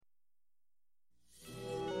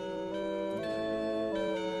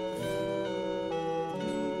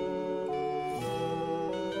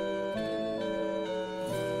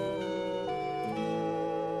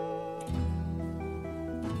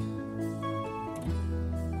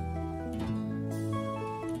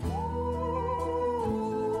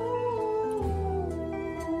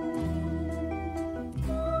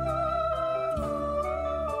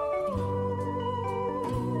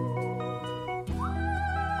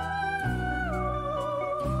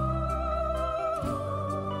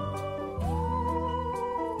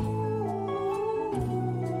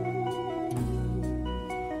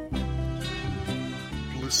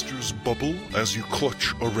blisters bubble as you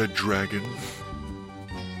clutch a red dragon.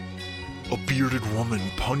 A bearded woman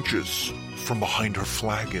punches from behind her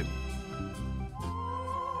flagon.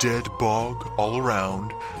 Dead bog all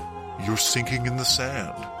around, you're sinking in the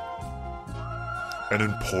sand. An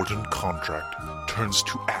important contract turns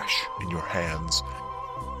to ash in your hands.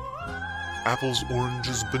 Apples,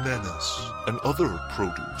 oranges, bananas, and other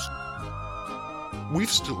produce. We've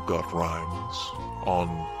still got rhymes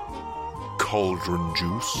on cauldron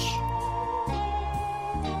juice.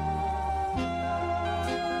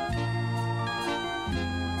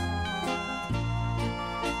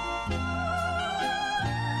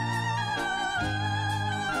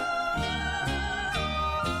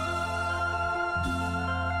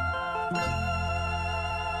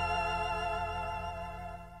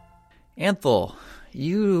 Anthel,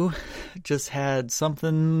 you just had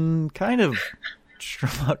something kind of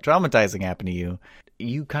traumatizing happen to you.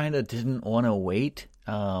 You kind of didn't want to wait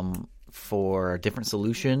for a different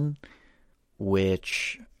solution,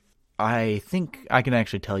 which I think I can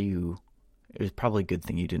actually tell you it was probably a good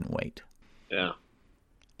thing you didn't wait. Yeah.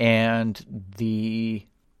 And the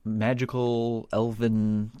magical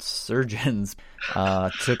elven surgeons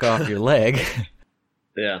took off your leg.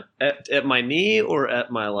 Yeah. At my knee or at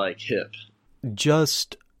my, hip?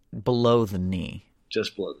 Just below the knee.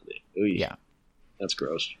 Just below the knee. Ooh, yeah. That's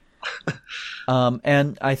gross.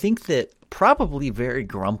 And I think that probably very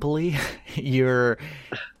grumpily, you're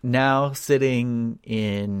now sitting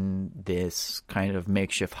in this kind of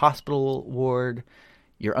makeshift hospital ward.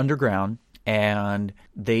 You're underground, and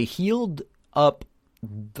they healed up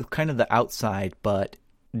the outside, but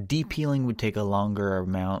deep healing would take a longer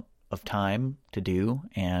amount of time to do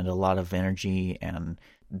and a lot of energy, and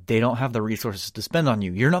they don't have the resources to spend on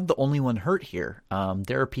you. You're not the only one hurt here.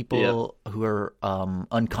 There are people who are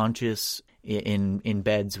unconscious in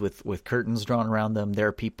beds with curtains drawn around them. There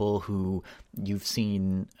are people who you've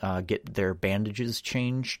seen get their bandages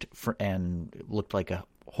changed and looked like a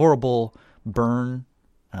horrible burn,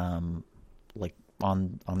 like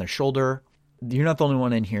on their shoulder. You're not the only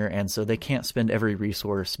one in here, and so they can't spend every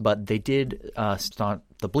resource, but they did stop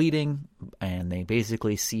the bleeding, and they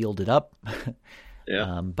basically sealed it up.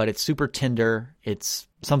 Yeah. But it's super tender.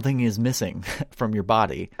 Something is missing from your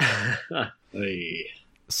body.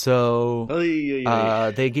 So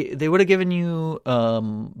they would have given you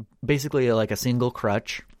basically like a single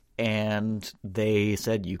crutch, and they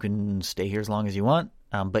said you can stay here as long as you want.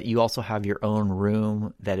 But you also have your own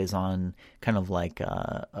room that is on kind of like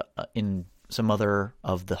in some other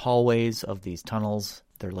of the hallways of these tunnels.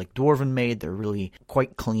 They're like dwarven made. They're really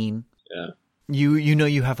quite clean. Yeah. You know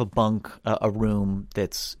you have a bunk, a room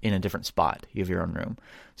that's in a different spot. You have your own room.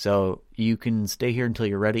 So you can stay here until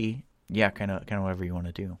you're ready. Yeah, kind of whatever you want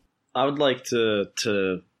to do. I would like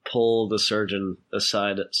to pull the surgeon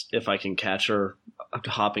aside if I can catch her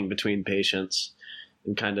hopping between patients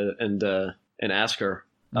and ask her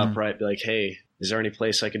upright, be like, hey, is there any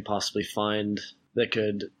place I could possibly find that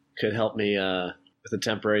could help me with a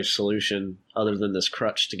temporary solution other than this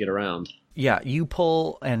crutch to get around? Yeah, you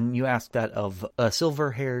pull and you ask that of a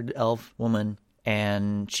silver-haired elf woman,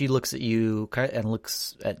 and she looks at you and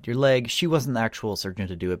looks at your leg. She wasn't the actual surgeon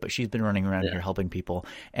to do it, but she's been running around here helping people.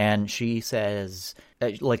 And she says,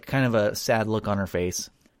 like kind of a sad look on her face,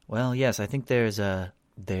 well, yes, I think there's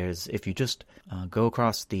if you just go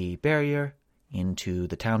across the barrier into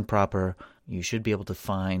the town proper, you should be able to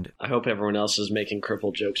find... I hope everyone else is making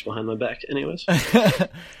crippled jokes behind my back anyways.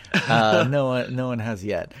 No one has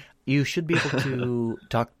yet. You should be able to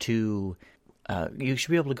talk to... you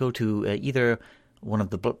should be able to go to either one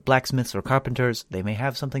of the blacksmiths or carpenters. They may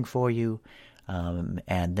have something for you. And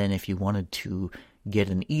then if you wanted to get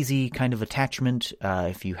an easy kind of attachment,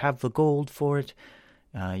 if you have the gold for it,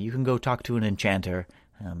 you can go talk to an enchanter.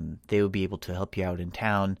 They will be able to help you out in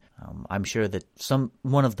town. I'm sure that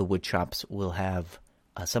one of the wood shops will have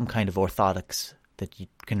some kind of orthotics that you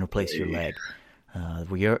can replace your leg.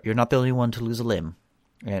 You're not the only one to lose a limb.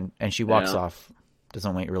 And she walks off.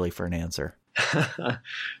 Doesn't wait really for an answer.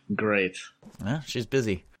 Great. Yeah, she's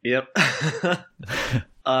busy. Yep.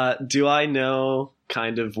 Do I know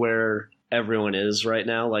kind of where everyone is right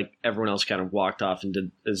now? Like everyone else kind of walked off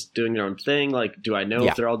and is doing their own thing. Like, do I know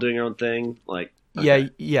if they're all doing their own thing? Like,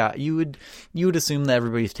 okay. Yeah. You would assume that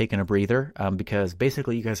everybody's taking a breather because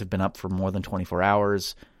basically you guys have been up for more than 24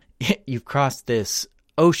 hours. You've crossed this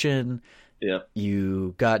ocean. Yep.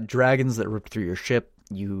 You got dragons that ripped through your ship.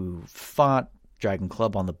 You fought Dragon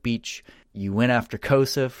Club on the beach. You went after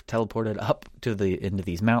Kosif, teleported up into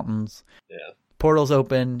these mountains. Yeah. Portals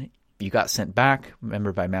open. You got sent back,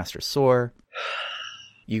 remember, by Master Sor.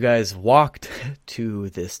 You guys walked to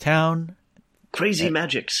this town. Crazy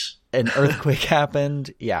magics. An earthquake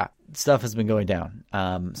happened. Yeah, stuff has been going down.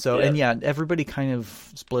 And everybody kind of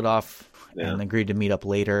split off and agreed to meet up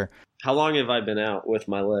later. How long have I been out with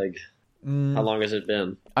my leg? How long has it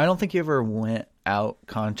been? I don't think you ever went out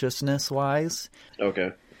consciousness-wise.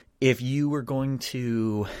 Okay. If you were going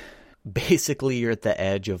to... Basically, you're at the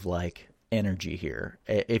edge of, like, energy here.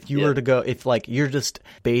 If you were to go... If, like, you're just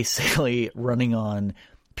basically running on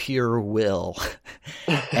pure will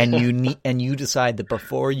and you decide that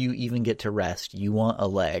before you even get to rest, you want a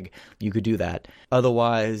leg, you could do that.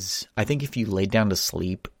 Otherwise, I think if you laid down to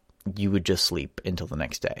sleep, you would just sleep until the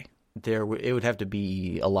next day. It would have to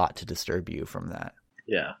be a lot to disturb you from that.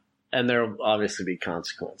 Yeah. And there will obviously be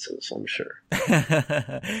consequences, I'm sure.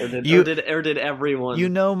 Or did everyone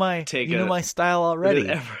my style already.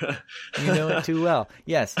 You know it too well.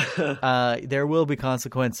 Yes. There will be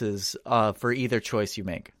consequences for either choice you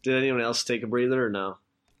make. Did anyone else take a breather or no?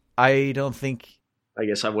 I don't think... I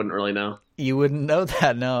guess I wouldn't really know. You wouldn't know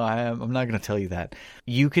that. No, I'm not going to tell you that.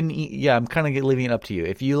 You can I'm kind of leaving it up to you.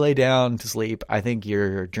 If you lay down to sleep, I think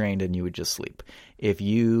you're drained and you would just sleep. If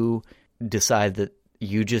you decide that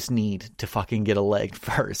you just need to fucking get a leg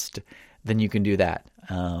first, then you can do that.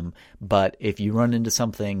 But if you run into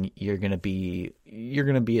something, you're gonna be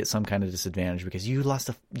at some kind of disadvantage because you lost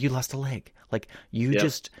a leg. Like you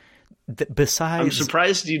just besides. I'm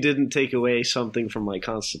surprised you didn't take away something from my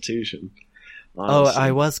constitution. Oh, Honestly.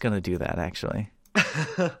 I was gonna do that actually.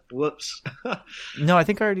 Whoops. No, I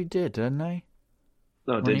think I already did, didn't I?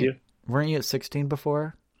 No, did you? Weren't you at 16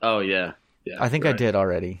 before? Oh yeah. I think I did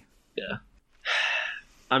already. Yeah.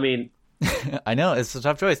 I mean, I know it's a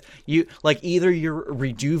tough choice. You either you're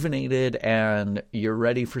rejuvenated and you're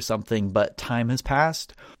ready for something, but time has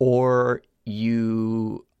passed, or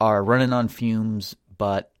you are running on fumes,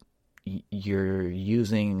 but you're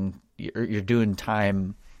doing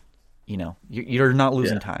time. You know, you're not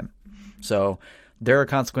losing time. So there are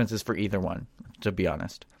consequences for either one. To be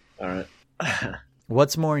honest. All right.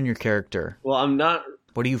 What's more in your character? Well, I'm not.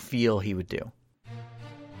 What do you feel he would do?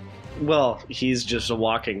 Well, he's just a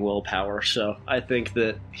walking willpower, so I think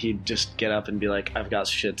that he'd just get up and be like, I've got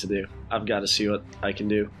shit to do. I've got to see what I can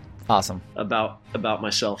do. Awesome. About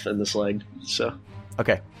myself and this leg. So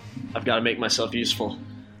okay. I've got to make myself useful.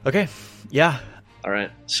 Okay. Yeah. All right.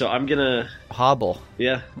 So I'm going to... Hobble.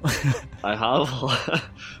 Yeah. I hobble.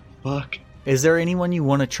 Fuck. Is there anyone you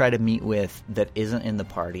want to try to meet with that isn't in the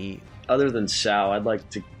party? Other than Sal,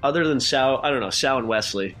 Other than Sal, I don't know. Sal and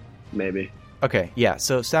Wesley, maybe. Okay, yeah.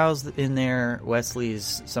 So Sal's in there,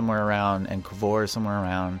 Wesley's somewhere around, and Kavor's somewhere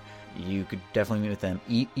around. You could definitely meet with them.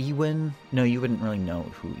 Ewan? No, you wouldn't really know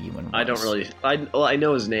who Ewan was. I don't really... I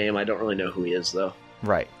know his name. I don't really know who he is, though.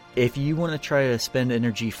 Right. If you want to try to spend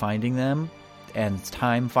energy finding them and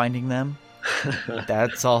time finding them,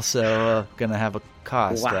 that's also going to have a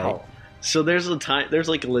cost, wow. Right? So there's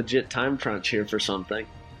like a legit time crunch here for something.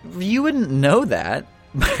 You wouldn't know that.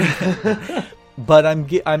 But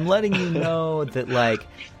I'm letting you know that, like,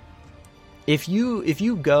 if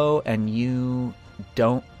you go and you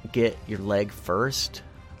don't get your leg first,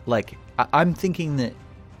 like, I'm thinking that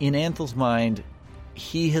in Anthel's mind,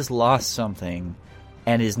 he has lost something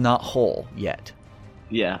and is not whole yet.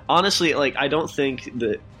 Yeah, honestly, like, I don't think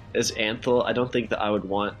that as Anthel, I don't think that I would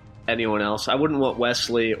want anyone else. I wouldn't want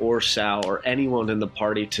Wesley or Sal or anyone in the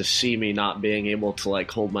party to see me not being able to, like,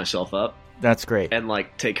 hold myself up. That's great. And,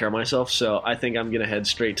 like, take care of myself. So I think I'm going to head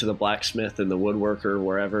straight to the blacksmith and the woodworker,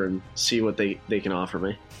 wherever, and see what they can offer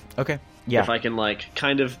me. Okay. Yeah. If I can, like,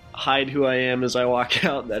 kind of hide who I am as I walk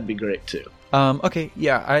out, that'd be great, too. Okay.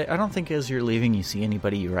 Yeah. I don't think as you're leaving you see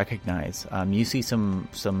anybody you recognize. You see some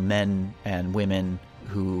men and women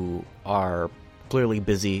who are clearly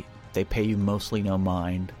busy. They pay you mostly no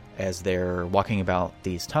mind as they're walking about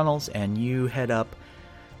these tunnels, and you head up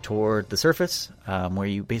toward the surface, where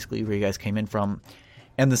you guys came in from.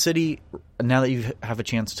 And the city, now that you have a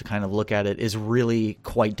chance to kind of look at it, is really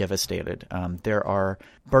quite devastated. There are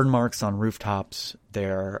burn marks on rooftops.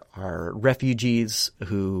 There are refugees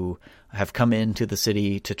who have come into the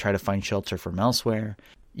city to try to find shelter from elsewhere.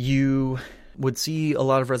 You would see a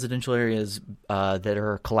lot of residential areas that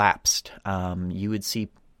are collapsed. You would see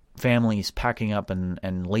families packing up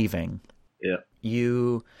and leaving. Yeah.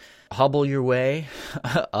 You hobble your way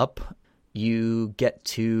up. You get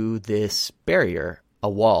to this barrier, a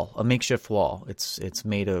wall, a makeshift wall. It's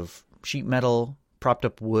made of sheet metal, propped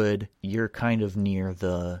up wood. You're kind of near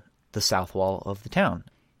the south wall of the town.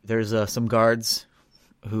 There's some guards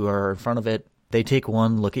who are in front of it. They take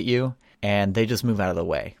one look at you, and they just move out of the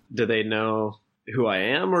way. Do they know who I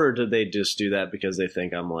am, or did they just do that because they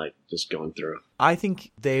think I'm like just going through? I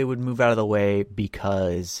think they would move out of the way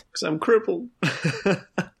because I'm crippled.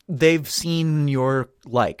 they've seen your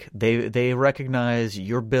they recognize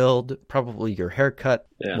your build, probably your haircut,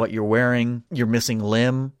 what you're wearing, your missing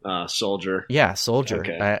limb. Soldier. Yeah, soldier.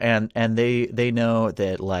 Okay. And they know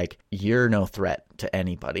that like you're no threat to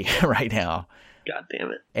anybody right now. God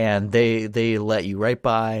damn it. And they let you right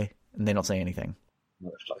by and they don't say anything.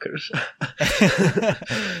 Motherfuckers.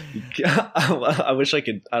 I wish I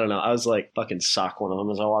could, I don't know. I was like fucking sock one of them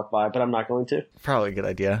as I walk by, but I'm not going to. Probably a good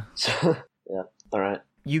idea. So, yeah. All right.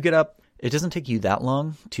 You get up. It doesn't take you that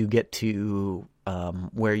long to get to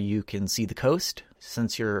where you can see the coast,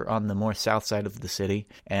 since you're on the more south side of the city.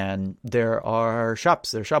 And there are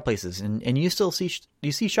shops. There are shop places. And you still see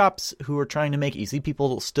shops who are trying to make it. You see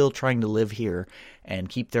people still trying to live here and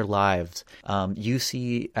keep their lives. You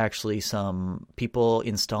see actually some people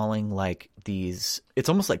installing like these, it's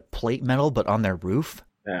almost like plate metal, but on their roof.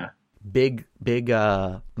 Yeah. Big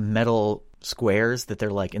metal squares that they're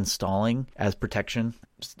like installing as protection.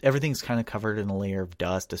 Everything's kind of covered in a layer of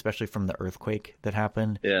dust, especially from the earthquake that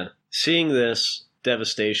happened. Yeah. Seeing this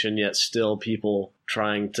devastation, yet still people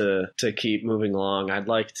trying to keep moving along, I'd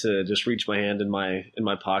like to just reach my hand in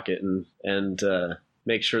my pocket and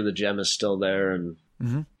make sure the gem is still there and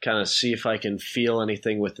kind of see if I can feel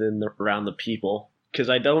anything around the people. Because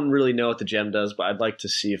I don't really know what the gem does, but I'd like to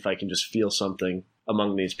see if I can just feel something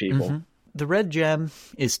among these people. Mm-hmm. The red gem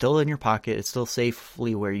is still in your pocket. It's still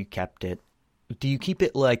safely where you kept it. Do you keep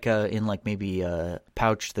it like in like maybe a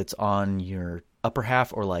pouch that's on your upper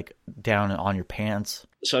half or like down on your pants?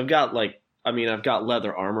 So I've got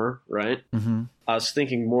leather armor, right? Mm-hmm. I was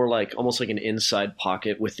thinking more like almost like an inside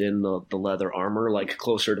pocket within the leather armor, like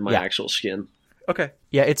closer to my actual skin. Okay.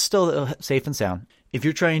 Yeah, it's still safe and sound. If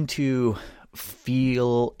you're trying to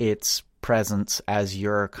feel its presence as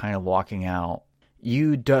you're kind of walking out,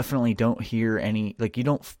 you definitely don't hear any, like you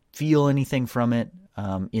don't feel anything from it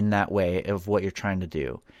in that way of what you're trying to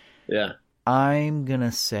do. Yeah. I'm going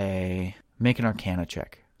to say make an Arcana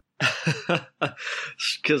check.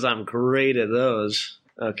 Because I'm great at those.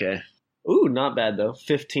 Okay. Ooh, not bad though.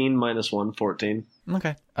 15 minus 1, 14.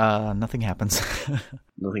 Okay. Nothing happens.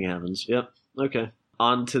 Nothing happens. Yep. Okay.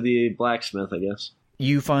 On to the blacksmith, I guess.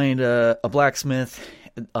 You find a blacksmith.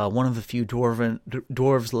 One of the few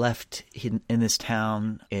dwarves left in this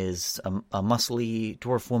town is a muscly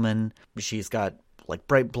dwarf woman. She's got like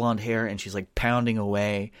bright blonde hair and she's like pounding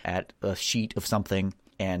away at a sheet of something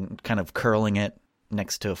and kind of curling it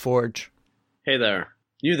next to a forge. Hey there.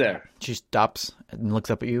 You there. She stops and looks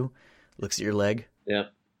up at you, looks at your leg.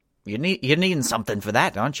 Yep. You're needing something for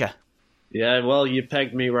that, aren't you? Yeah, well, you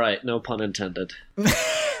pegged me right. No pun intended.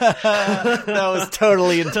 That was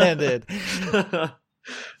totally intended.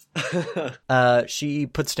 She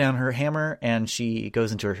puts down her hammer and she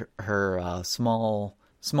goes into her small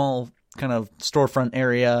kind of storefront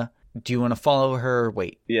area. Do you want to follow her?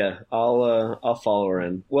 Wait. Yeah, I'll follow her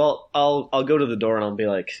in. Well, I'll go to the door and I'll be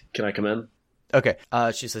like, "Can I come in?" Okay.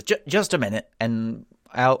 She says, "Just a minute." And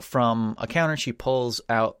out from a counter, she pulls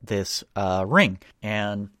out this ring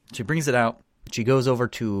and she brings it out. She goes over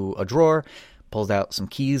to a drawer, pulls out some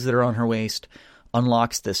keys that are on her waist,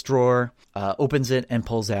 unlocks this drawer, opens it, and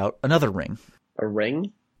pulls out another ring. A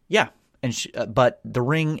ring? Yeah, and but the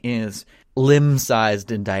ring is limb-sized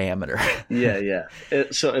in diameter. Yeah.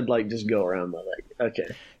 So it'd like just go around my leg.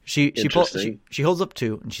 Okay. She holds up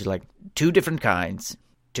two, and she's like, 2 different kinds,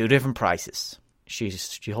 2 different prices.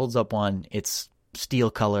 She holds up one. It's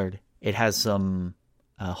steel-colored. It has some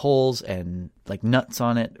holes and like nuts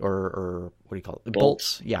on it, or what do you call it?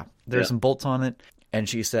 Bolts. Yeah, there's some bolts on it. And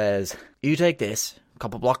she says, "You take this a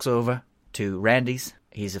couple blocks over to Randy's.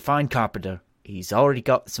 He's a fine carpenter. He's already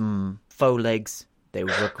got some faux legs. They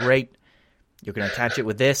would look great. You can attach it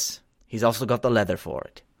with this. He's also got the leather for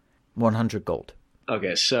it. 100 gold.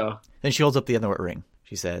 Okay, so... Then she holds up the other ring.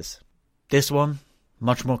 She says, "This one,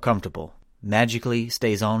 much more comfortable. Magically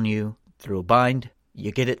stays on you through a bind.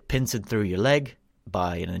 You get it pinced through your leg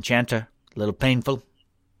by an enchanter. A little painful.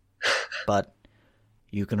 But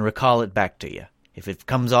you can recall it back to you. If it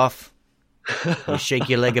comes off, you shake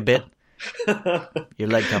your leg a bit, your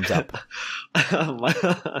leg comes up.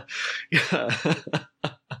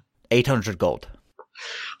 800 gold.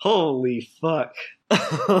 Holy fuck.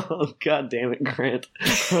 God damn it, Grant.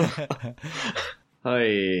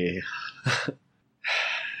 Hey.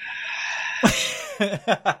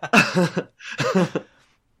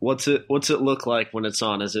 What's it look like when it's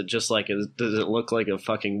on? Is it just like does it look like a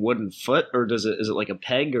fucking wooden foot, or is it like a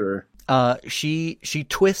peg, or she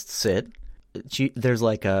twists it there's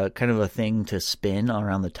like a kind of a thing to spin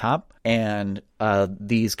around the top, and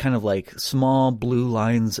these kind of like small blue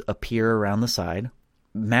lines appear around the side.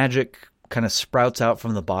 Magic kind of sprouts out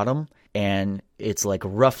from the bottom, and it's like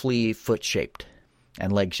roughly foot shaped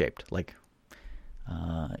and leg shaped. Like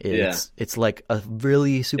it's like a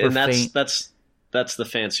really super faint. That's the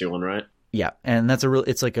fancy one, right? Yeah, and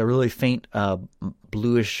it's like a really faint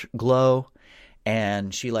bluish glow,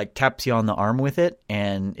 and she like taps you on the arm with it,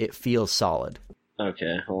 and it feels solid.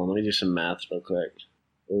 Okay, hold on, let me do some math real quick.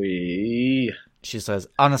 She says,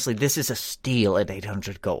 honestly, this is a steal at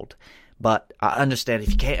 800 gold, but I understand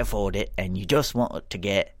if you can't afford it and you just want to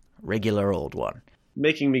get regular old one.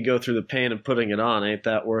 Making me go through the pain of putting it on, ain't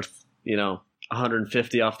that worth,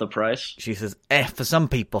 150 off the price? She says, for some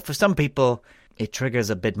people, it triggers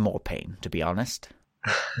a bit more pain, to be honest.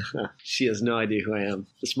 She has no idea who I am,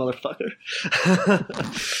 this motherfucker.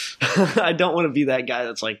 I don't want to be that guy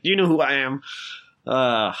that's like, do you know who I am?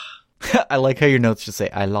 I like how your notes just say,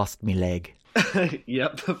 I lost me leg.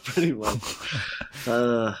 Yep, pretty much.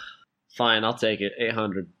 Fine, I'll take it.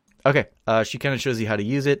 800. Okay, she kind of shows you how to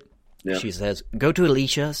use it. Yep. She says, go to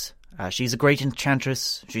Alicia's. She's a great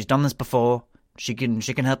enchantress. She's done this before. She can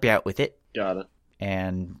help you out with it. Got it.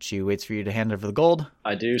 And she waits for you to hand over the gold.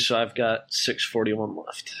 I do, so I've got 641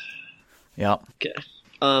 left. Yep. Okay.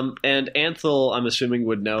 And Anthel, I'm assuming,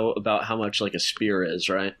 would know about how much like a spear is,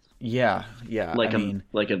 right? Yeah. Like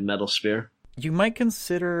a metal spear. You might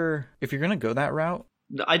consider, if you're gonna go that route.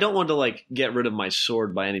 I don't want to like get rid of my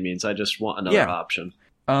sword by any means. I just want another option.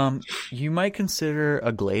 You might consider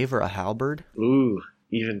a glaive or a halberd. Ooh,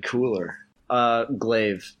 even cooler.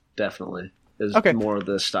 Glaive, definitely. Is more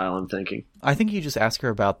the style I'm thinking. I think you just ask her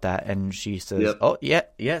about that, and she says, yep. "Oh,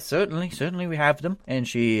 yeah, certainly we have them." And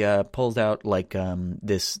she pulls out like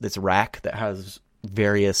this rack that has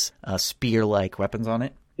various spear-like weapons on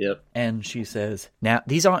it. Yep. And she says, "Now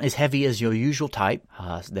these aren't as heavy as your usual type.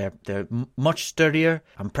 They're much sturdier.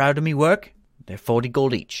 I'm proud of me work. They're 40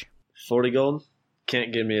 gold each." 40 gold?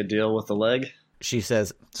 Can't give me a deal with the leg? She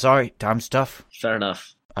says, "Sorry, time's tough. Fair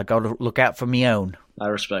enough. I got to look out for me own." I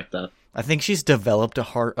respect that. I think she's developed a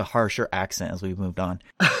harsher accent as we've moved on.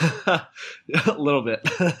 A little bit.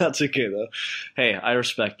 That's okay, though. Hey, I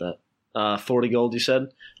respect that. 40 gold, you said?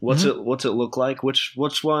 What's it look like? Which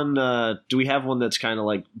one, do we have one that's kind of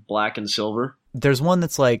like black and silver? There's one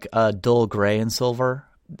that's like dull gray and silver,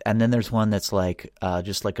 and then there's one that's like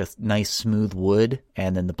just like a nice smooth wood,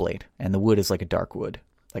 and then the blade. And the wood is like a dark wood.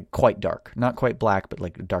 Like quite dark. Not quite black, but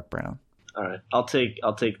like dark brown. All right. I'll take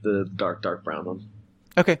the dark brown one.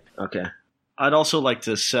 Okay. I'd also like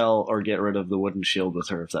to sell or get rid of the wooden shield with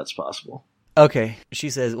her if that's possible. Okay. She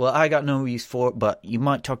says, well, I got no use for it, but you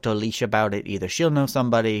might talk to Alicia about it. Either she'll know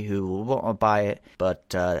somebody who will want to buy it,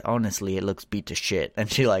 but honestly, it looks beat to shit.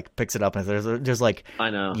 And she like picks it up, and there's like, I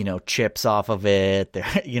know, chips off of it.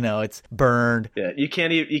 It's burned. Yeah, you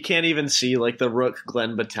can't even see like the Rook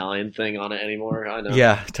Glen Battalion thing on it anymore. I know.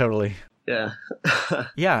 Yeah, totally. Yeah.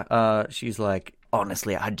 Yeah. She's like,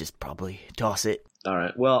 honestly, I'd just probably toss it. All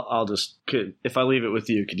right. Well, if I leave it with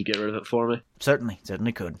you, could you get rid of it for me? Certainly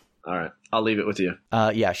could. All right. I'll leave it with you.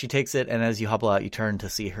 Yeah, she takes it, and as you hobble out, you turn to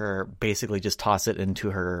see her basically just toss it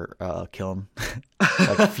into her kiln.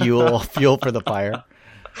 Like fuel for the fire.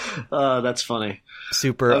 That's funny.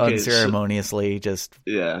 Super unceremoniously, just...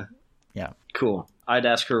 Yeah. Yeah. Cool. I'd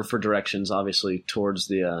ask her for directions, obviously, towards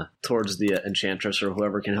the enchantress or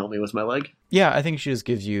whoever can help me with my leg. Yeah, I think she just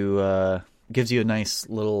gives you a nice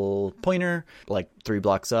little pointer, like 3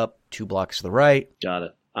 blocks up, 2 blocks to the right. Got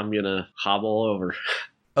it. I'm gonna hobble over.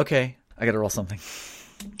 Okay, I gotta roll something.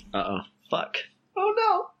 Uh-oh. Fuck. Oh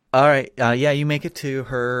no. All right. Yeah, you make it to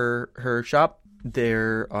her shop.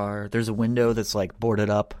 There's a window that's like boarded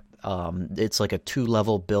up. It's like a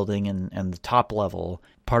 2-level building, and the top level,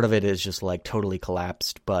 part of it is just like totally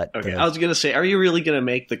collapsed. But okay, I was gonna say, are you really gonna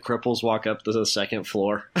make the cripples walk up to the second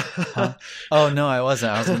floor? Huh? Oh no, I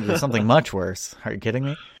wasn't. I was gonna do something much worse. Are you kidding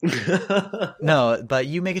me? No, but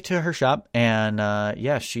you make it to her shop, and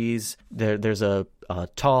yeah, she's there. There's a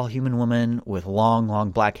tall human woman with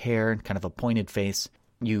long black hair and kind of a pointed face.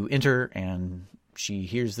 You enter, and she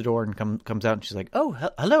hears the door and comes out, and she's like, "Oh,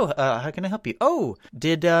 hello. How can I help you? Oh,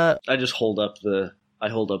 did I just hold up the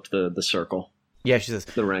circle? Yeah, she says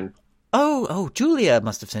the ring. Oh, Julia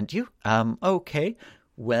must have sent you. Okay.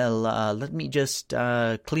 Well, let me just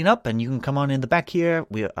clean up, and you can come on in the back here.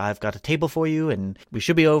 I've got a table for you, and we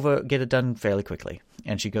should be get it done fairly quickly."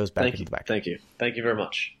 And she goes back into the back. Thank you very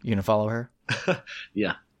much. You gonna follow her?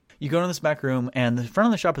 Yeah. You go in this back room, and the front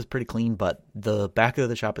of the shop is pretty clean, but the back of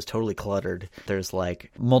the shop is totally cluttered. There's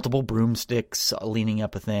like multiple broomsticks leaning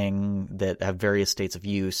up a thing that have various states of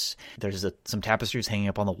use. There's some tapestries hanging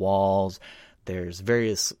up on the walls. There's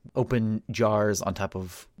various open jars on top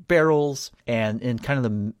of barrels, and in kind of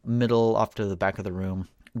the middle off to the back of the room,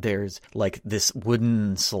 there's like this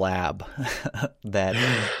wooden slab that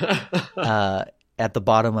at the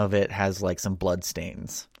bottom of it has like some blood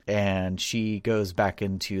stains. And she goes back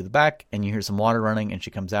into the back, and you hear some water running, and she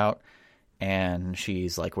comes out, and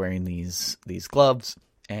she's like wearing these gloves,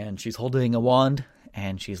 and she's holding a wand,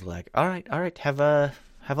 and she's like, all right, have a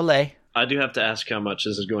lay. I do have to ask how much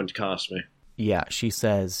this is going to cost me. Yeah, she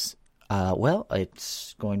says, well,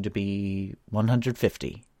 it's going to be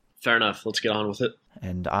 150. Fair enough. Let's get on with it.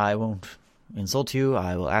 And I won't insult you.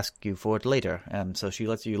 I will ask you for it later. And so she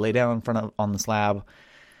lets you lay down on the slab.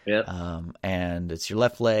 Yeah. And it's your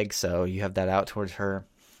left leg, so you have that out towards her.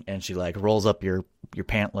 And she like rolls up your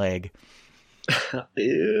pant leg.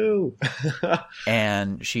 Ew.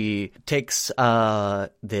 And she takes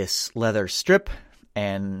this leather strip,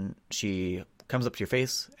 and she comes up to your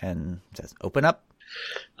face and says, open up.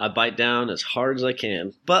 I bite down as hard as I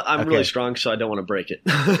can, but I'm really strong, so I don't want to break it.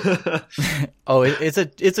 Oh, it's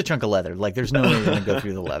a chunk of leather. Like, there's no way you're going to go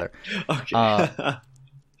through the leather. Okay.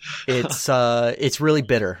 It's really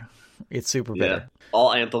bitter. It's super bitter.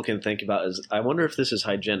 All Anthel can think about is, I wonder if this is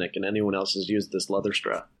hygienic and anyone else has used this leather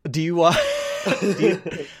strap. Do you watch?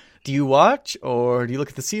 Do you watch, or do you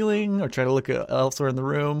look at the ceiling, or try to look elsewhere in the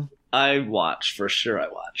room? I watch, for sure I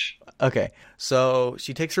watch. Okay, so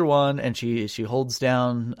she takes her wand, and she holds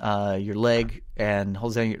down your leg, and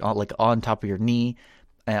holds down your, like on top of your knee,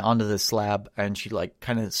 onto the slab, and she like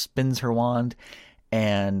kind of spins her wand,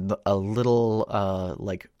 and a little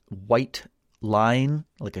like white line,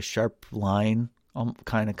 like a sharp line,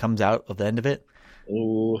 kind of comes out of the end of it.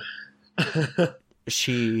 Ooh.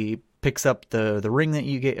 She picks up the ring that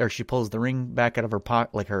you gave, or she pulls the ring back out of her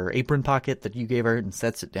pocket, like her apron pocket that you gave her, and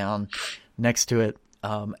sets it down next to it.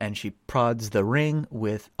 And she prods the ring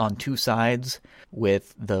on two sides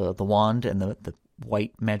with the wand and the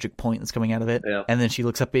white magic point that's coming out of it. Yeah. And then she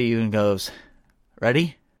looks up at you and goes,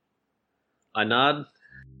 ready? I nod.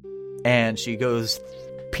 And she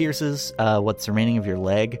pierces what's remaining of your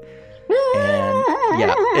leg. And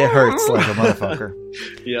yeah, it hurts like a motherfucker.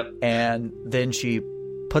 Yep. And then she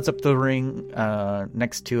puts up the ring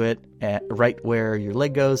next to it, right where your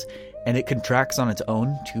leg goes, and it contracts on its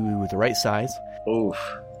own to the right size. Oof.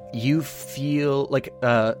 You feel like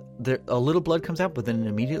a little blood comes out, but then it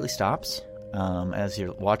immediately stops as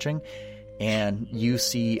you're watching, and you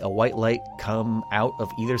see a white light come out of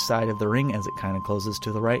either side of the ring as it kind of closes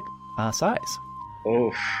to the right size.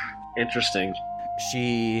 Oof. Interesting.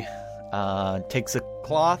 She takes a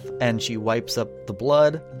cloth and she wipes up the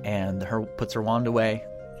blood and puts her wand away.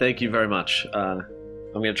 Thank you very much. I'm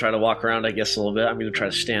going to try to walk around, I guess, a little bit. I'm going to try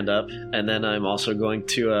to stand up, and then I'm also going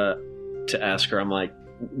to ask her. I'm like,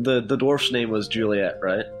 the dwarf's name was Juliet,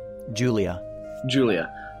 right? Julia.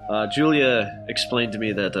 Julia explained to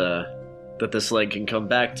me that this leg can come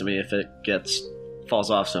back to me if it falls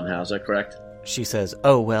off somehow. Is that correct? She says,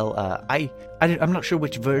 "Oh well, I'm not sure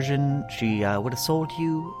which version she would have sold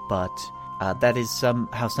you, but that is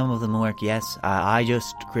how some of them work. Yes, I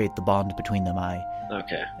just create the bond between them.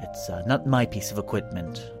 Okay. It's not my piece of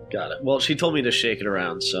equipment." Got it. Well, she told me to shake it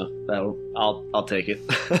around, so I'll take it.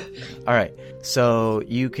 All right. So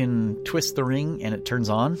you can twist the ring and it turns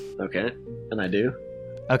on. Okay. And I do.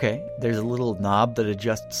 Okay. There's a little knob that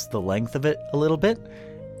adjusts the length of it a little bit,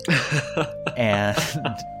 and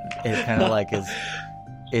it kind of like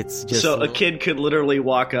it's just so a kid could literally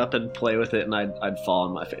walk up and play with it, and I'd fall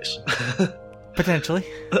on my face. Potentially.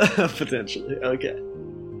 Potentially. Okay.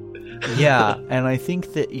 Yeah, and I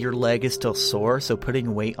think that your leg is still sore, so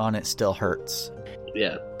putting weight on it still hurts.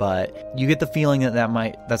 Yeah. But you get the feeling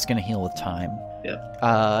that's going to heal with time.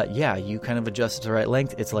 Yeah. Yeah, you kind of adjust it to the right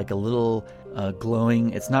length. It's like a little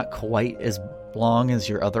glowing. It's not quite as long as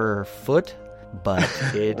your other foot, but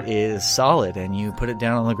it is solid, and you put it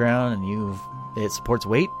down on the ground, and it supports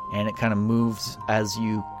weight, and it kind of moves as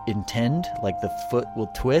you intend. Like the foot will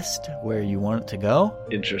twist where you want it to go.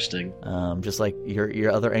 Interesting. Just like your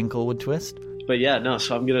other ankle would twist. But yeah, no,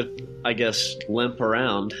 so I'm gonna, I guess, limp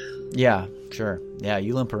around. Yeah, sure. Yeah,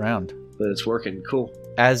 you limp around. But it's working. Cool.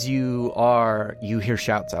 As you hear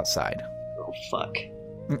shouts outside. Oh, fuck.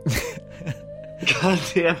 God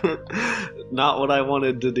damn it. Not what I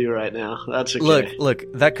wanted to do right now. That's okay. Look,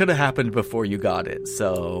 that could have happened before you got it,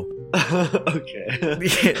 so... Okay.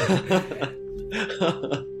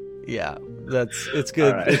 Yeah. It's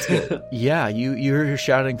good. All right. It's good. Yeah, you're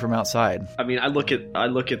shouting from outside. I mean, I look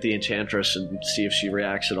at the enchantress and see if she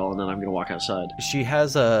reacts at all, and then I'm gonna walk outside. She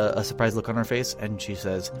has a surprised look on her face, and she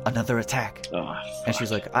says, "Another attack." Oh, And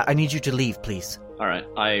she's like, I need you to leave, please. all right.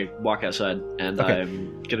 I walk outside, and Okay.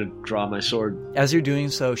 I'm gonna draw my sword. As you're doing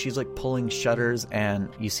so, she's like pulling shutters, and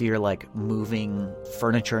you see her like moving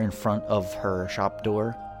furniture in front of her shop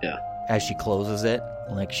door. Yeah. As she closes it,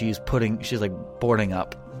 like she's like boarding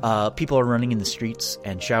up. People are running in the streets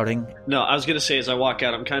and shouting. No, I was gonna say as I walk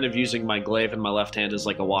out, I'm kind of using my glaive in my left hand as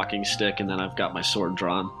like a walking stick, and then I've got my sword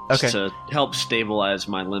drawn Okay. just to help stabilize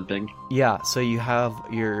my limping. Yeah, so you have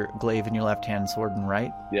your glaive in your left hand, sword in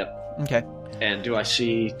right. Yep. Okay. And do I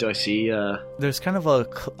see? There's kind of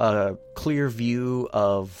a clear view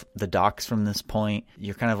of the docks from this point.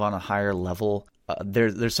 You're kind of on a higher level.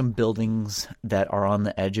 There's some buildings that are on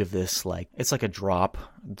the edge of this, like it's like a drop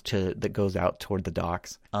that goes out toward the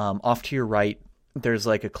docks. Off to your right, there's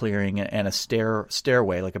like a clearing and a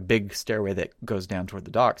stairway, like a big stairway that goes down toward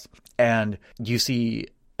the docks. And you see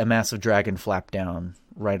a massive dragon flap down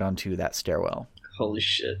right onto that stairwell. Holy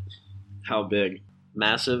shit! How big?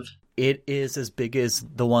 Massive? It is as big as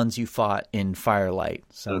the ones you fought in Firelight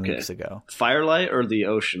some weeks ago. Firelight or the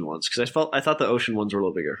ocean ones? Because I thought the ocean ones were a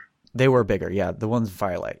little bigger. They were bigger, yeah. The ones in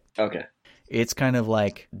Firelight. Okay. It's kind of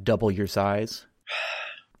like double your size.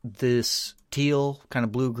 This teal, kind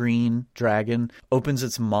of blue-green dragon opens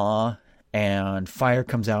its maw, and fire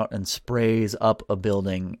comes out and sprays up a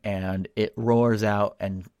building, and it roars out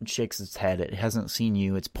and shakes its head. It hasn't seen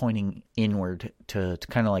you. It's pointing inward to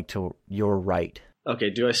kind of like to your right.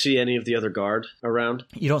 Okay, do I see any of the other guard around?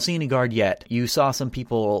 You don't see any guard yet. You saw some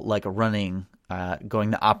people like running,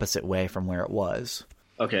 going the opposite way from where it was.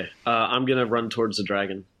 Okay, I'm gonna run towards the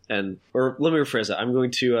dragon, or let me rephrase that. I'm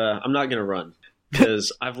going to. I'm not gonna run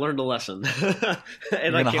because I've learned a lesson,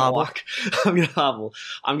 and I can't hobble? walk. I'm gonna hobble.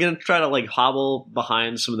 I'm gonna try to like hobble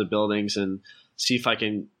behind some of the buildings and see if I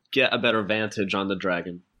can get a better vantage on the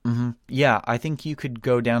dragon. Mm-hmm. Yeah, I think you could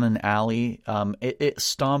go down an alley. It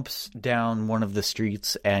stomps down one of the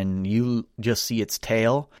streets, and you just see its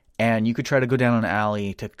tail. And you could try to go down an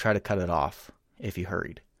alley to try to cut it off if you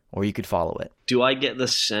hurried, or you could follow it. Do I get the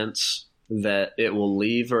sense that it will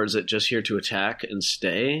leave, or is it just here to attack and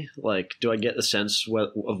stay? Like, do I get the sense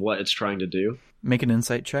of what it's trying to do? Make an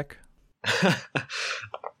insight check.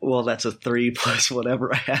 Well, that's a 3 plus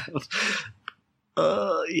whatever I have.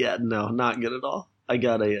 Yeah, no, not good at all. I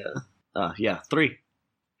got a 3.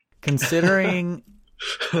 Considering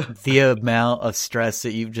the amount of stress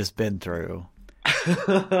that you've just been through,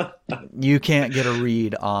 you can't get a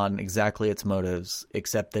read on exactly its motives,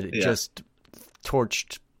 except that it just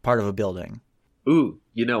torched part of a building. Ooh,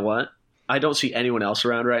 you know what? I don't see anyone else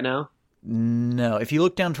around right now. No, if you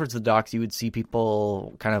look down towards the docks, you would see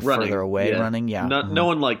people kind of Running, further away running. Yeah, No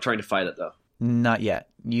one like trying to fight it though. Not yet.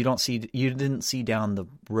 You didn't see down the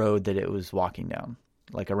road that it was walking down,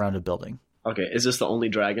 like around a building. Okay, is this the only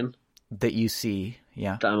dragon that you see?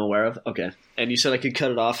 Yeah, that I'm aware of. Okay, and you said I could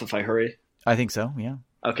cut it off if I hurry. I think so. Yeah.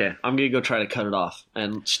 Okay, I'm gonna go try to cut it off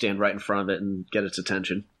and stand right in front of it and get its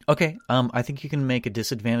attention. Okay. I think you can make a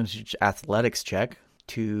disadvantage athletics check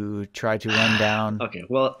to try to run down. Okay.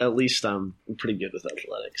 Well, at least I'm pretty good with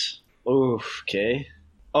athletics. Oof. Okay.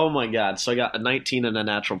 Oh my god! So I got a 19 and a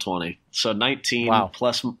natural 20. So 19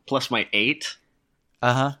 plus my 8.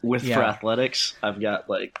 For athletics, I've got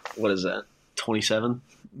like, what is that? 27.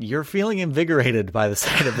 You're feeling invigorated by the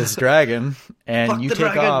sight of this dragon, and Fuck you the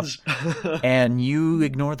take dragons! off, and you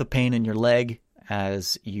ignore the pain in your leg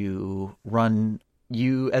as you run.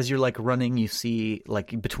 As you're like running, you see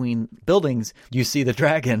like between buildings, you see the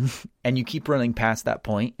dragon, and you keep running past that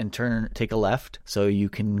point and take a left so you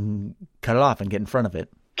can cut it off and get in front of it.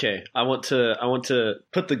 Okay, I want to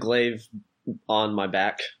put the glaive on my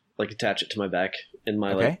back, like attach it to my back in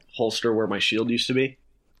my like holster where my shield used to be.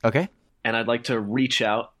 Okay. And I'd like to reach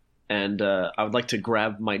out and I would like to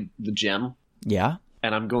grab the gem. Yeah.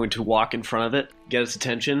 And I'm going to walk in front of it, get its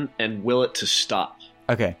attention, and will it to stop.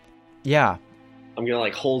 Okay. Yeah. I'm going to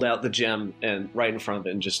like hold out the gem and right in front of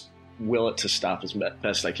it and just will it to stop as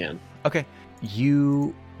best I can. Okay.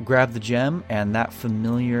 You grab the gem, and that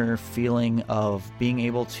familiar feeling of being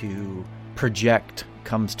able to project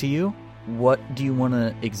comes to you. What do you want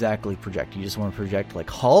to exactly project? You just want to project like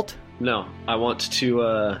halt? No, I want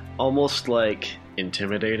to almost like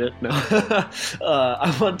intimidate it. No,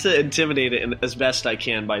 I want to intimidate it as best I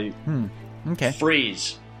can by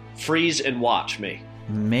freeze and watch me.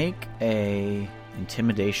 Make a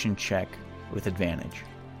intimidation check with advantage.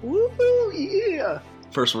 Woohoo! Yeah.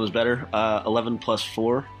 First one was better. 11 plus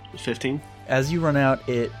 4, 15. As you run out,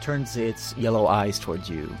 it turns its yellow eyes towards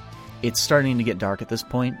you, It's starting to get dark at this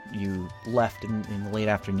point. You left in the late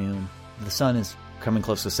afternoon. The sun is coming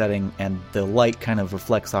close to setting, and the light kind of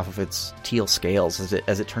reflects off of its teal scales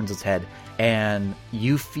as it turns its head. And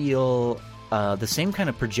you feel the same kind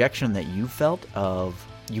of projection that you felt of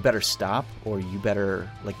you better stop or you better,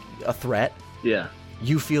 like, a threat. Yeah.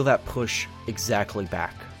 You feel that push exactly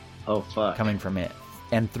back. Oh, fuck. Coming from it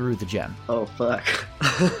and through the gem. Oh, fuck.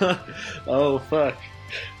 Oh, fuck.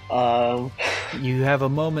 You have a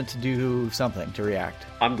moment to do something, to react.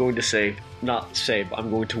 I'm going to say, not say, but I'm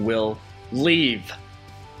going to will leave.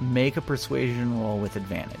 Make a persuasion roll with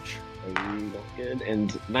advantage. Good.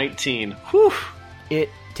 And 19. Whew. It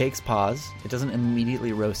takes pause. It doesn't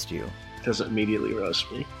immediately roast you. Doesn't immediately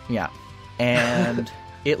roast me. Yeah. And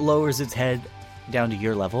it lowers its head down to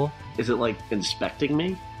your level. Is it, like, inspecting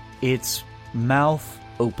me? Its mouth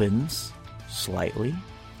opens slightly,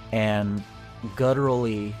 and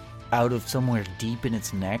gutturally, out of somewhere deep in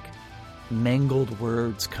its neck, mangled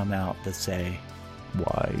words come out that say,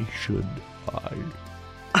 "Why should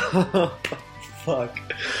I?" Fuck.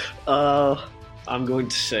 I'm going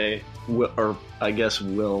to say, or I guess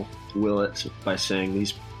will it by saying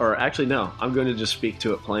these, or actually no, I'm going to just speak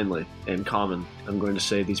to it plainly in common. I'm going to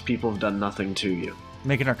say these people have done nothing to you.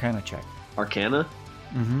 Make an Arcana check. Arcana?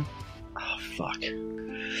 Mm-hmm. Oh, fuck.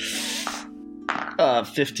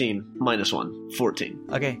 15 minus 1, 14.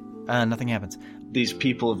 Okay, nothing happens. These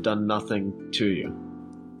people have done nothing to you.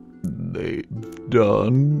 They've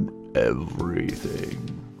done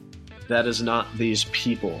everything. That is not these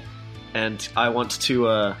people. And I want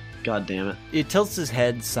to, God damn it. It tilts its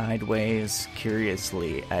head sideways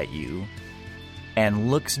curiously at you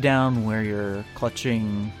and looks down where you're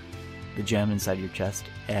clutching the gem inside your chest,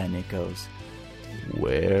 and it goes,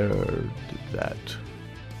 Where did that?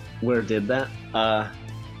 Where did that?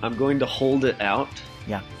 I'm going to hold it out.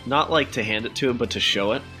 Yeah. Not like to hand it to it, but to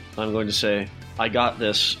show it. I'm going to say, I got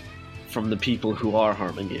this from the people who are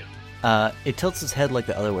harming you. It tilts its head like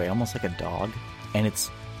the other way, almost like a dog, and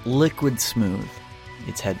it's liquid smooth,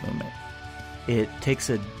 its head movement. It takes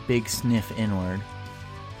a big sniff inward,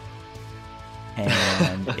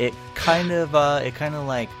 and it kind of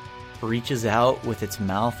like reaches out with its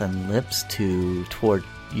mouth and lips toward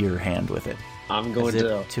your hand with it. I'm going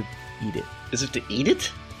to eat it. Is it to eat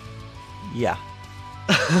it? Yeah.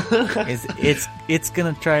 It's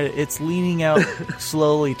gonna try to. It's leaning out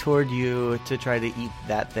slowly toward you to try to eat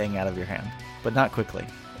that thing out of your hand, but not quickly.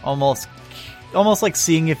 Almost like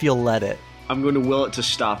seeing if you'll let it. I'm going to will it to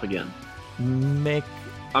stop again. I'm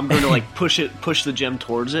going to like push the gem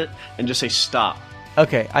towards it, and just say stop.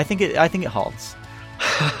 Okay, I think it halts.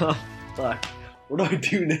 Fuck. What do I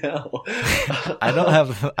do now? I don't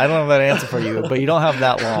have that answer for you, but you don't have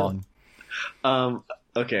that long.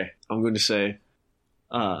 Okay, I'm going to say,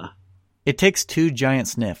 it takes 2 giant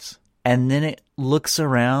sniffs, and then it looks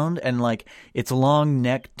around, and like its long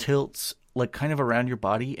neck tilts like kind of around your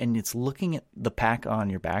body, and it's looking at the pack on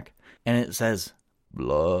your back, and it says,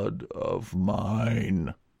 "Blood of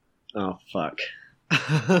mine." Oh, fuck.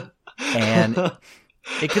 And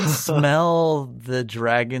it can smell the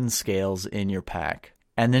dragon scales in your pack.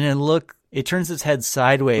 And then it turns its head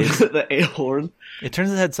sideways. The ale-horn? It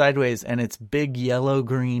turns its head sideways, and its big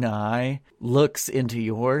yellow-green eye looks into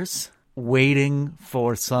yours, waiting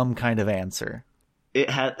for some kind of answer.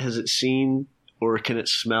 Has it seen, or can it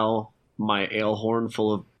smell my ale-horn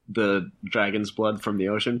full of the dragon's blood from the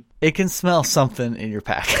ocean? It can smell something in your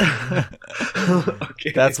pack.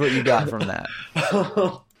 Okay. That's what you got from that.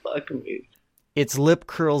 Oh, fuck me. Its lip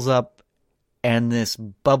curls up, and this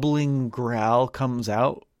bubbling growl comes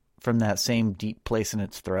out from that same deep place in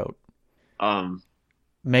its throat.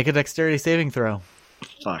 Make a dexterity saving throw.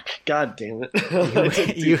 Fuck. God damn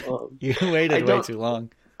it. You waited way too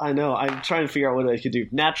long. I know. I'm trying to figure out what I could do.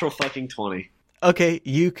 Natural fucking 20. Okay,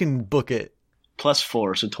 you can book it. Plus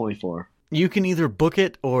 4, so 24. You can either book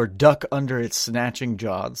it or duck under its snatching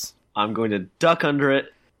jaws. I'm going to duck under it,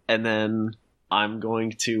 and then I'm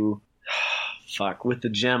going to... Fuck. With the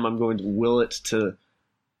gem, I'm going to will it to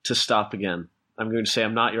stop again. I'm going to say,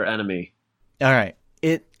 I'm not your enemy. All right.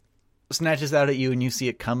 It snatches out at you, and you see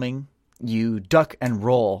it coming. You duck and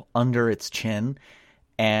roll under its chin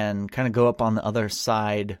and kind of go up on the other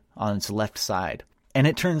side, on its left side. And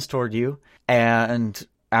it turns toward you, and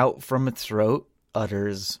out from its throat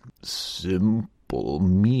utters, "Simple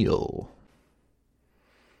meal."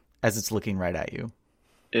 As it's looking right at you.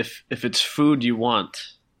 If it's food you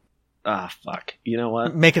want... Ah, fuck. You know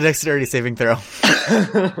what? Make a dexterity saving throw.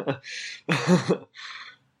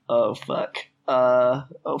 Oh, fuck.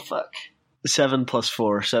 Oh, fuck. 7 plus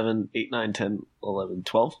 4. 7, 8, 9, 10, 11,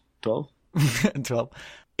 12? 12? 12.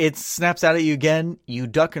 It snaps out at you again. You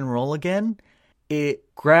duck and roll again.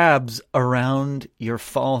 It grabs around your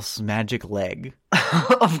false magic leg.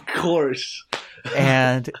 Of course.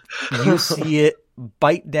 And you see it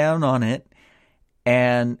bite down on it,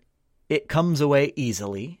 and it comes away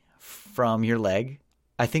easily from your leg.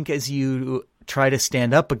 I think as you try to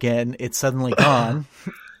stand up again, it's suddenly gone,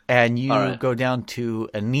 and you go down to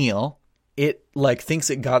a kneel. It like thinks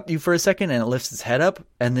it got you for a second, and it lifts its head up,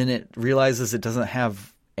 and then it realizes it doesn't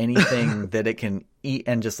have anything that it can eat,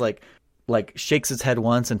 and just like shakes its head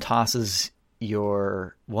once and tosses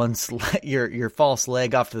your false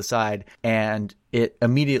leg off to the side, and it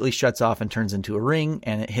immediately shuts off and turns into a ring,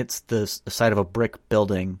 and it hits the side of a brick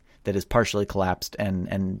building that is partially collapsed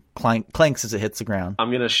and clanks as it hits the ground.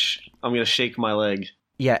 I'm gonna shake my leg.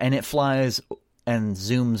 Yeah, and it flies and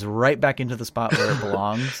zooms right back into the spot where it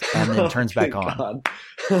belongs, and then turns back on.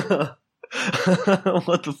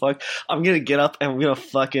 What the fuck? I'm gonna get up and I'm gonna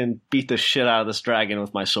fucking beat the shit out of this dragon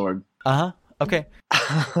with my sword. Okay.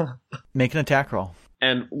 Make an attack roll.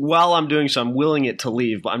 And while I'm doing so, I'm willing it to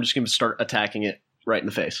leave, but I'm just gonna start attacking it right in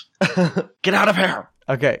the face. Get out of here!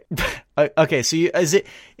 Okay. Okay. So is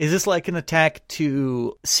this like an attack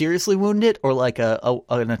to seriously wound it, or like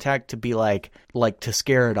an attack to be like to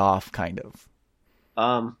scare it off, kind of?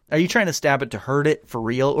 Are you trying to stab it to hurt it for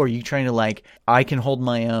real, or are you trying to like, I can hold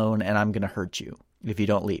my own and I'm gonna hurt you if you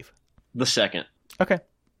don't leave? The second. Okay.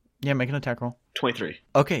 Yeah, make an attack roll. 23.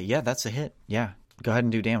 Okay, yeah, that's a hit. Yeah, go ahead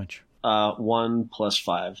and do damage. 1 +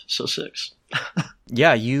 5, so 6.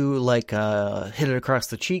 Yeah, you like hit it across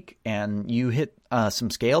the cheek, and you hit some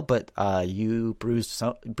scale, but you bruised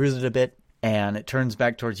it a bit, and it turns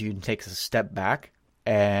back towards you and takes a step back,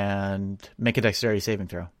 and make a dexterity saving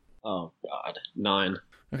throw. Oh God, 9.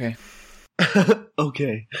 Okay.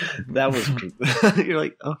 Okay, that was. You're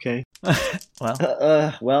like, okay.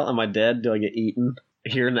 Well, well, am I dead? Do I get eaten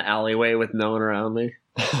here in the alleyway with no one around me?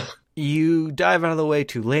 You dive out of the way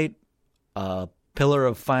too late. A pillar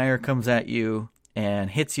of fire comes at you and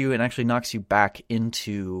hits you and actually knocks you back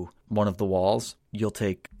into one of the walls. You'll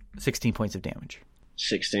take 16 points of damage.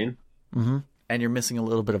 16? Mm-hmm. And you're missing a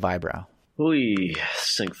little bit of eyebrow. Ooh,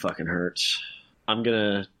 this thing fucking hurts. I'm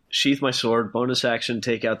gonna sheath my sword, bonus action,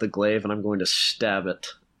 take out the glaive, and I'm going to stab it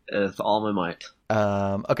with all my might.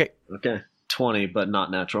 Okay. Okay. 20, but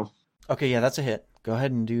not natural. Okay, yeah, that's a hit. Go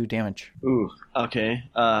ahead and do damage. Ooh, okay.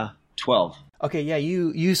 12. Okay, yeah,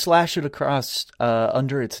 you slash it across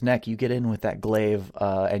under its neck. You get in with that glaive,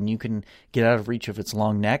 and you can get out of reach of its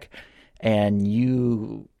long neck, and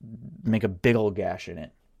you make a big old gash in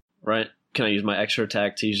it. Right. Can I use my extra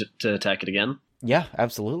attack to attack it again? Yeah,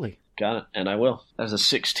 absolutely. Got it, and I will. That's a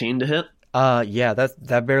 16 to hit? Yeah,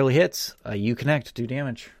 that barely hits. You connect, do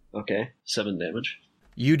damage. Okay, 7 damage.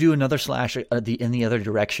 You do another slash in the other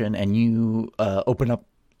direction, and you open up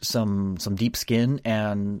some deep skin,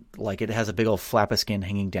 and like it has a big old flap of skin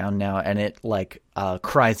hanging down now, and it like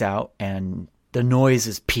cries out, and the noise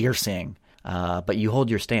is piercing. But you hold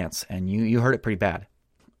your stance, and you hurt it pretty bad.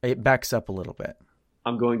 It backs up a little bit.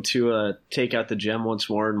 I'm going to take out the gem once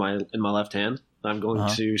more in my left hand. I'm going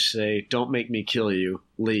to say, "Don't make me kill you.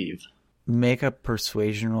 Leave." Make a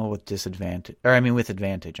persuasion roll with disadvantage, with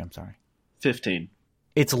advantage. I'm sorry. 15.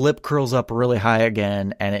 Its lip curls up really high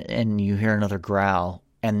again, and you hear another growl,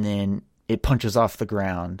 and then it punches off the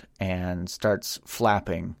ground and starts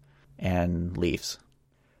flapping and leaves.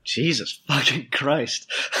 Jesus fucking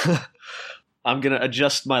Christ. I'm going to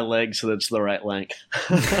adjust my leg so that it's the right length.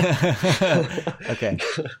 Okay.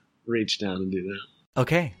 Reach down and do that.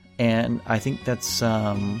 Okay, and I think that's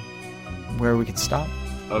where we could stop.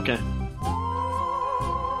 Okay.